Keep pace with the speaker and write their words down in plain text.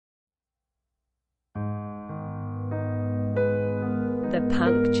The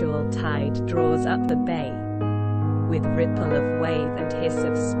punctual tide draws up the bay, with ripple of wave and hiss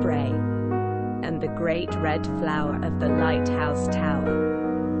of spray, and the great red flower of the lighthouse tower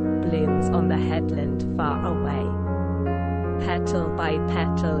blooms on the headland far away. Petal by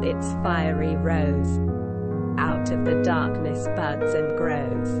petal its fiery rose out of the darkness buds and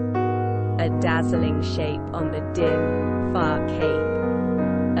grows, a dazzling shape on the dim, far cape,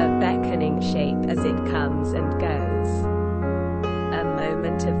 a beckoning shape as it comes and goes. A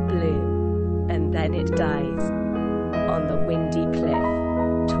moment of bloom, and then it dies on the windy cliff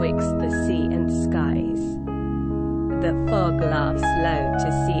twixt the sea and skies. The fog laughs low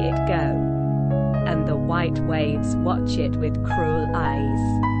to see it go, and the white waves watch it with cruel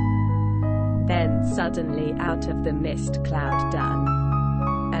eyes. Then suddenly out of the mist cloud dun,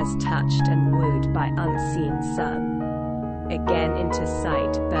 as touched and wooed by unseen sun, again into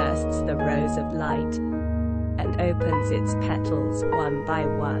sight bursts the rose of light, and opens its petals one by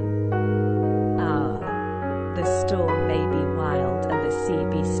one. Ah, the storm may be wild and the sea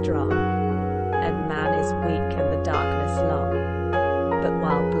be strong, and man is weak and the darkness long, but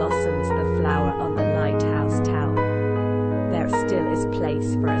while blossoms the flower on the lighthouse tower, there still is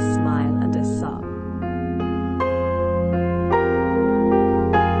place for a smile